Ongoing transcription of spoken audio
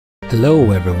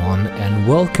Hello everyone and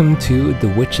welcome to The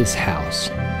Witch's House.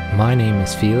 My name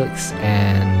is Felix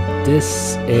and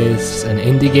this is an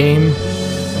indie game,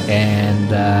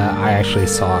 and I actually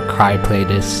saw Cry play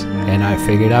this and I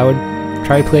figured I would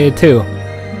try play it too.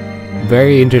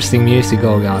 Very interesting music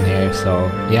going on here, so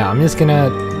yeah, I'm just gonna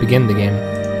begin the game.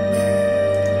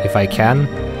 If I can.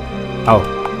 Oh,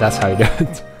 that's how you do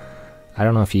it. I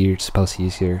don't know if you're supposed to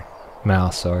use your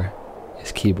mouse or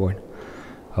his keyboard.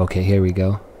 Okay, here we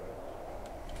go.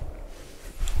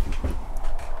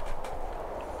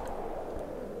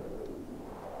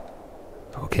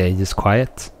 Okay, just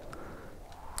quiet.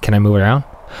 Can I move around?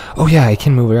 Oh yeah, I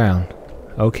can move around.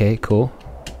 Okay, cool.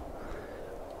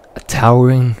 A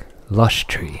towering lush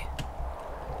tree.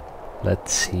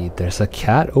 Let's see, there's a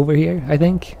cat over here, I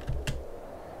think.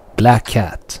 Black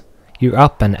cat. You're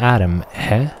up and at him,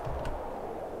 eh?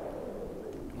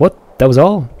 What? That was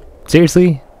all?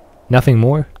 Seriously? Nothing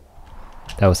more?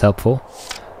 That was helpful.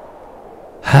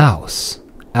 House.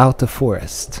 Out the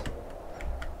forest.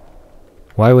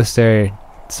 Why was there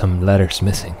some letters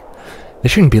missing? There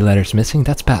shouldn't be letters missing,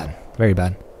 that's bad. Very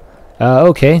bad.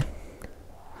 Okay.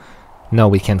 No,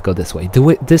 we can't go this way.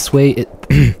 This way,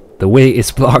 the way is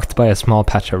blocked by a small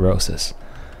patch of roses.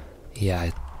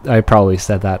 Yeah, I probably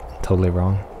said that totally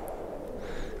wrong.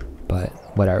 But,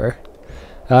 whatever.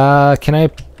 Can I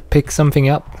pick something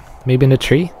up? Maybe in a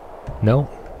tree? No?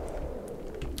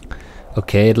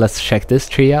 Okay, let's check this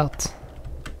tree out.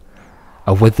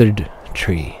 A withered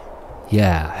tree.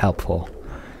 Yeah, helpful.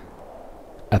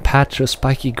 A patch of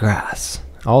spiky grass.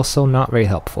 Also not very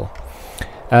helpful.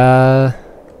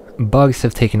 Bugs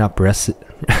have taken up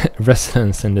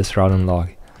residence in this rotten log.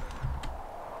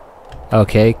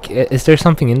 Okay, is there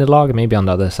something in the log? Maybe on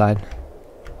the other side.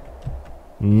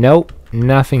 Nope,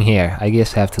 nothing here. I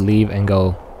guess I have to leave and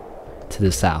go to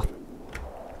the south.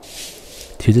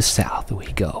 To the south we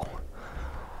go.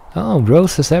 Oh,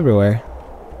 roses everywhere.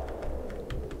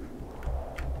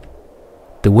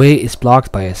 The way is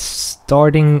blocked by a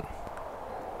startlingly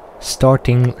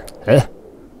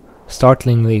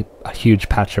huge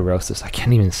patch of roses. I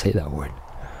can't even say that word.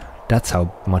 That's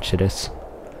how much it is.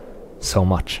 So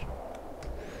much.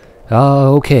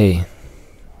 Okay.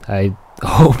 I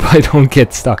hope I don't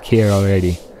get stuck here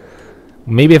already.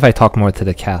 Maybe if I talk more to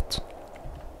the cat.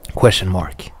 Question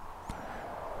mark.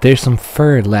 There's some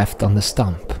fur left on the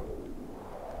stump.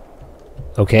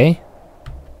 Okay.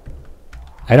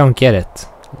 I don't get it.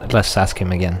 Let's ask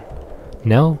him again.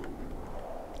 No?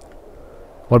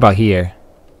 What about here?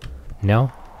 No?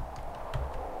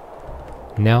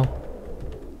 No?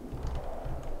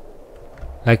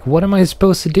 Like, what am I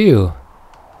supposed to do?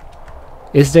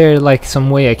 Is there like some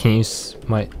way I can use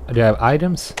my... Do I have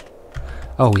items?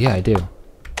 Oh yeah, I do.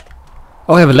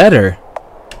 Oh, I have a letter!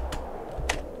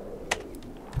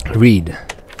 Read.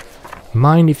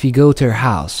 Mind if you go to her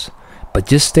house, but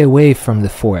just stay away from the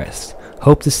forest.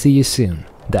 Hope to see you soon,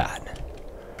 Dad.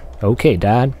 Okay,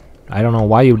 Dad. I don't know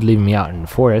why you would leave me out in the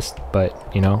forest, but,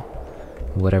 you know,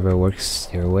 whatever works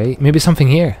your way. Maybe something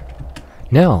here.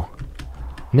 No.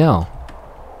 No.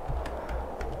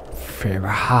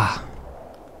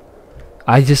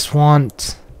 I just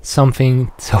want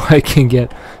something so I can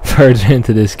get further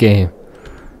into this game.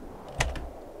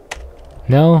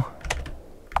 No.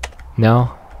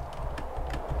 No.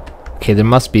 Okay, there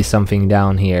must be something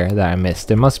down here that I missed.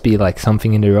 There must be like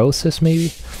something in the roses,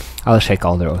 maybe? I'll check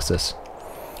all the roses.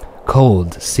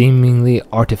 Cold, seemingly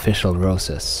artificial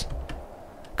roses.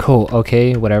 Cool,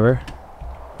 okay, whatever.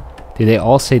 Do they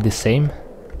all say the same?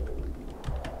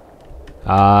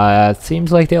 It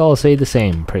seems like they all say the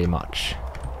same, pretty much.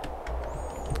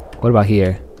 What about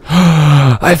here?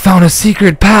 I found a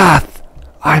secret path!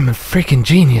 I'm a freaking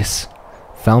genius.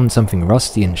 Found something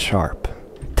rusty and sharp.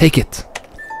 Take it.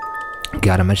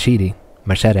 Got a machete.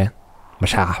 Machete.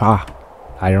 Machete.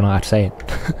 I don't know how to say it.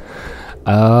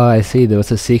 Oh, I see. There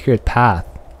was a secret path.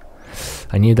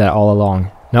 I knew that all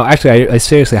along. No, actually, I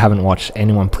seriously haven't watched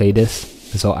anyone play this,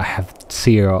 so I have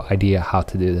zero idea how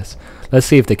to do this. Let's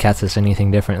see if the cat says anything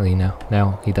differently now.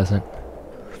 No, he doesn't.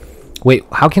 Wait,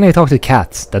 how can I talk to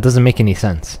cats? That doesn't make any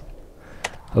sense.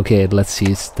 Okay, let's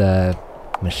use the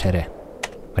machete.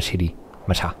 Machete.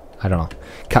 Machete. I don't know.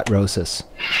 Cut roses.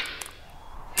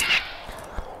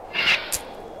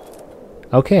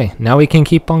 Okay, now we can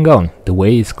keep on going. The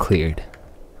way is cleared.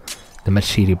 The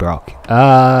machete broke.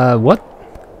 What?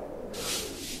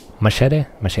 Machete?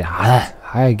 Machete.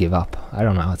 I give up. I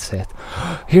don't know how to say it.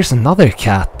 Here's another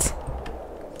cat.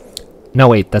 No,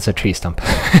 wait, that's a tree stump.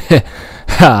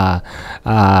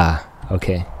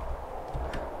 Okay.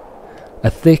 A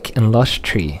thick and lush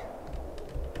tree.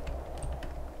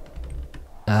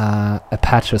 A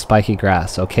patch of spiky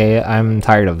grass. Okay, I'm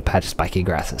tired of a patch of spiky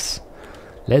grasses.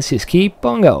 Let's just keep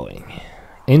on going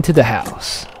into the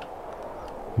house.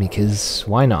 Because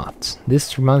why not?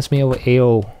 This reminds me of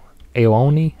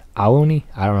Aoni? I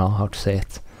don't know how to say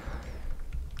it.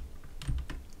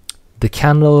 The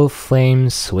candle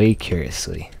flames sway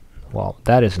curiously. Wow,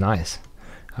 that is nice.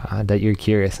 That you're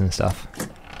curious and stuff.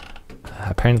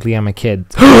 Apparently I'm a kid.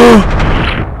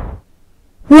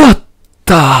 What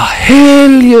the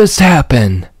hell just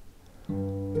happened?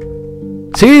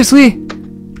 Seriously?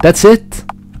 That's it?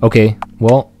 Okay,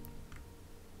 well.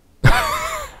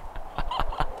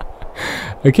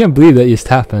 I can't believe that just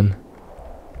happened.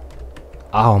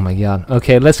 Oh my god.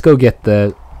 Okay, let's go get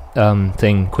the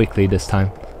thing quickly this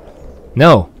time.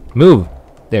 No! Move!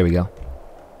 There we go.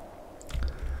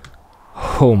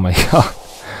 Oh my god.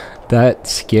 That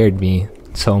scared me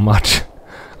so much.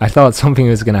 I thought something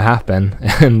was gonna happen,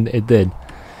 and it did.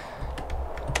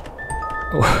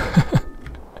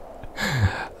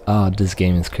 Oh, this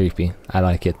game is creepy. I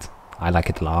like it. I like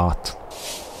it a lot.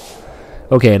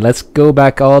 Okay, let's go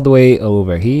back all the way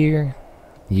over here.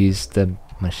 Use the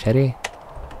machete.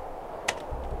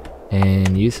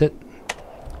 And use it.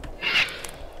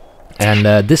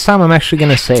 And this time I'm actually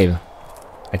gonna save.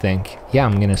 I think. Yeah,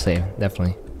 I'm gonna save.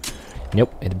 Definitely.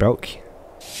 Nope, it broke.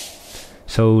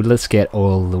 So let's get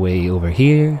all the way over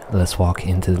here. Let's walk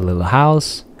into the little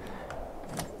house.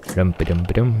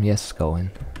 Yes, go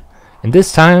in. And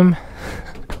this time,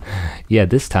 yeah,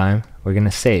 this time we're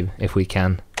gonna save if we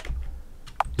can.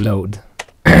 Load.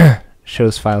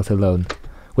 Shows file to load.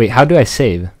 Wait, how do I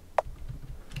save?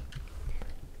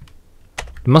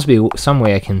 There must be some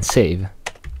way I can save.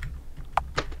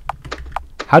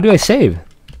 How do I save?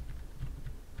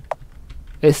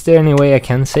 Is there any way I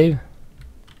can save?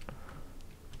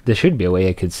 There should be a way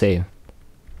I could save.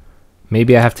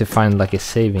 Maybe I have to find like a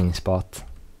saving spot.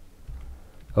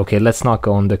 Okay, let's not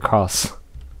go on the cross.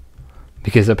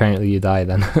 Because apparently you die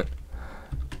then.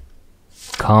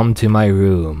 Come to my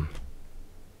room.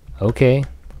 Okay.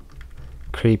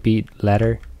 Creepy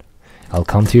letter. I'll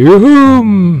come to your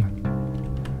room!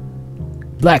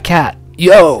 Black cat,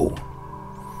 yo!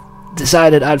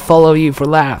 Decided I'd follow you for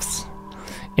laughs.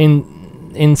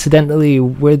 Incidentally,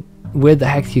 where the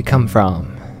heck do you come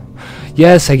from?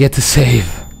 Yes, I get to save.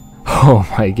 Oh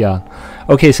my god.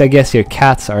 Okay, so I guess your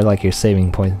cats are like your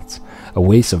saving points. A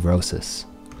vase of roses.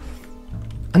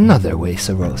 Another vase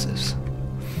of roses.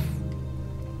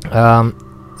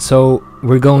 So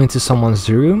we're going to someone's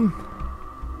room.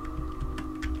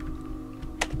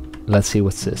 Let's see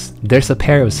what's this. There's a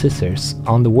pair of scissors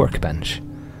on the workbench.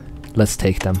 Let's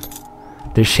take them.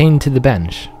 They're chained to the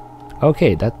bench.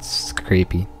 Okay, that's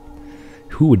creepy.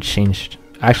 Who would change?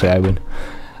 Actually, I would.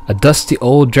 A dusty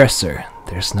old dresser.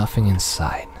 There's nothing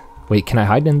inside. Wait, can I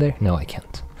hide in there? No, I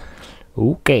can't.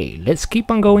 Okay, let's keep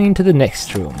on going into the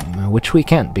next room, which we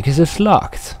can't because it's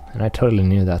locked. And I totally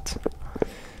knew that.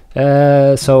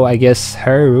 So I guess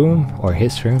her room, or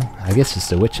his room, I guess it's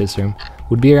the witch's room,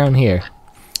 would be around here.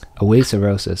 A vase of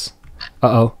roses.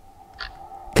 Uh-oh.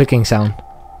 Clicking sound.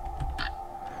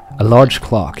 A large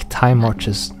clock. Time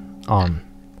marches on.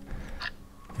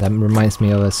 That reminds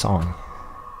me of a song.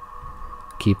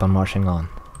 Keep on marching on.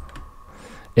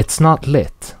 It's not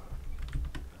lit.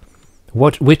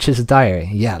 What witch's diary?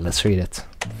 Yeah, let's read it.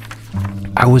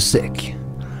 I was sick,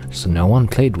 so no one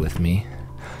played with me.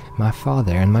 My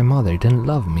father and my mother didn't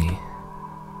love me.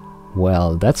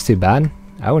 Well, that's too bad.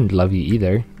 I wouldn't love you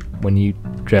either when you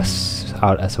dress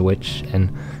out as a witch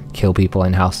and kill people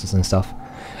in houses and stuff.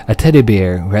 A teddy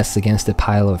bear rests against a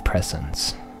pile of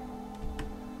presents.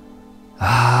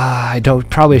 I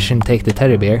probably shouldn't take the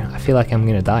teddy bear. I feel like I'm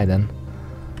gonna die then.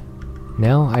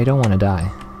 No, I don't want to die.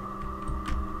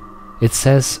 It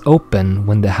says open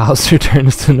when the house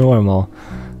returns to normal.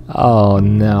 Oh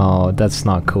no, that's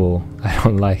not cool. I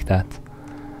don't like that.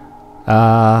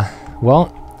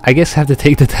 Well, I guess I have to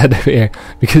take the teddy bear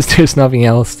because there's nothing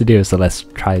else to do, so let's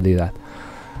try to do that.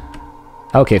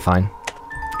 Okay, fine.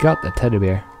 Got the teddy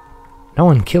bear. No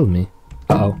one killed me.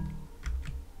 Uh-oh.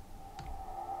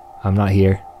 I'm not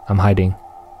here. I'm hiding.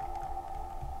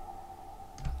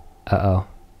 Uh-oh.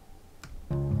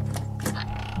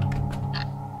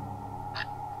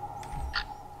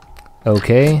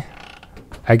 Okay.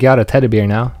 I got a teddy bear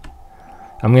now.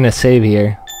 I'm gonna save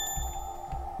here.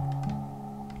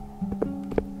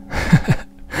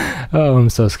 Oh, I'm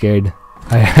so scared.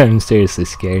 I am seriously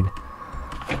scared.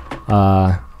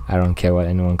 I don't care what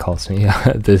anyone calls me.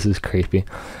 This is creepy.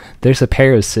 There's a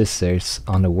pair of scissors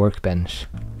on the workbench.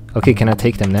 Okay, can I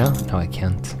take them now? No, I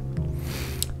can't.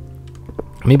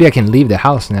 Maybe I can leave the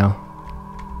house now.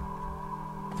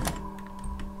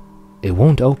 It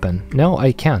won't open. No,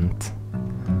 I can't.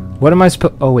 What am I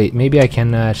supposed... Oh wait, maybe I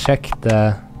can check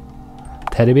the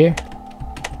teddy bear?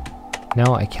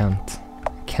 No, I can't.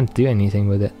 I can't do anything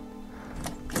with it.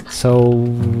 So,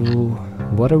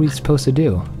 what are we supposed to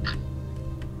do?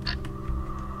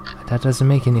 That doesn't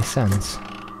make any sense.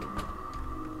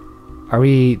 Are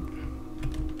we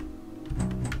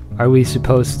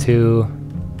supposed to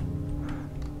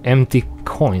empty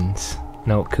coins?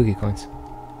 No, cookie coins.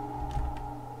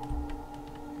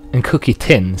 And cookie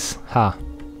tins. Ha.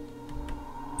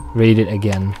 Read it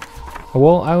again.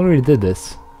 Well, I already did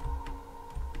this.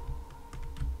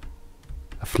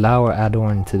 A flower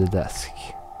adorned to the desk.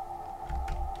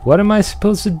 What am I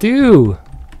supposed to do?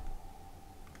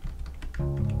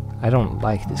 I don't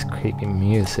like this creepy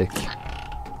music.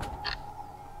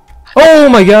 Oh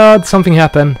my god, something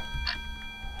happened.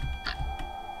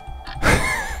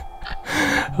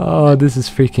 Oh, this is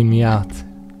freaking me out.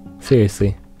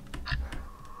 Seriously.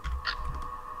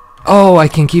 Oh, I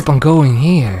can keep on going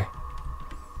here.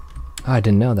 Oh, I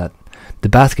didn't know that. The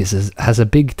basket has a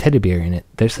big teddy bear in it.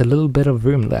 There's a little bit of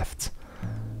room left.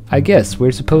 I guess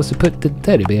we're supposed to put the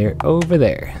teddy bear over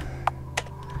there.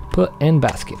 Put in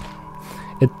basket.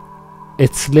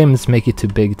 Its limbs make it too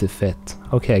big to fit.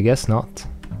 Okay, I guess not.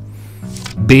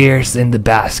 Bears in the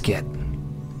basket.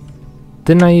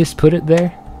 Didn't I just put it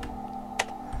there?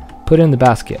 Put it in the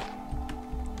basket.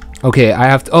 Okay, I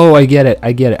have to... Oh, I get it.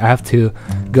 I have to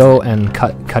go and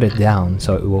cut it down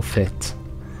so it will fit.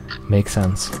 Makes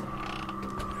sense.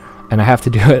 And I have to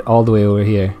do it all the way over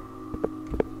here.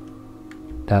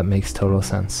 That makes total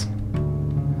sense.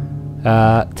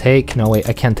 No wait,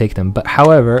 I can't take them. But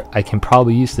however, I can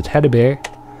probably use the teddy bear.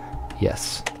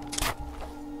 Yes.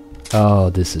 Oh,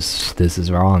 this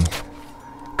is wrong.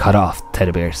 Cut off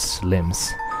teddy bear's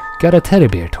limbs. Got a teddy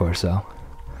bear torso.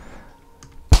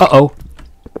 Uh-oh.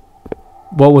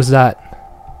 What was that?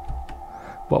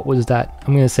 What was that?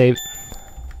 I'm gonna save.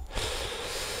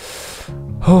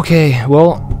 Okay,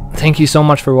 well, thank you so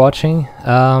much for watching.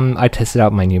 I tested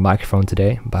out my new microphone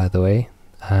today, by the way,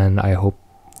 and I hope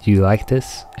you like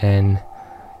this. And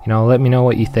you know, let me know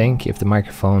what you think, if the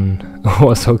microphone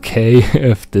was okay,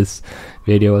 if this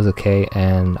video was okay,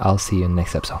 and I'll see you in the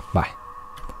next episode. Bye.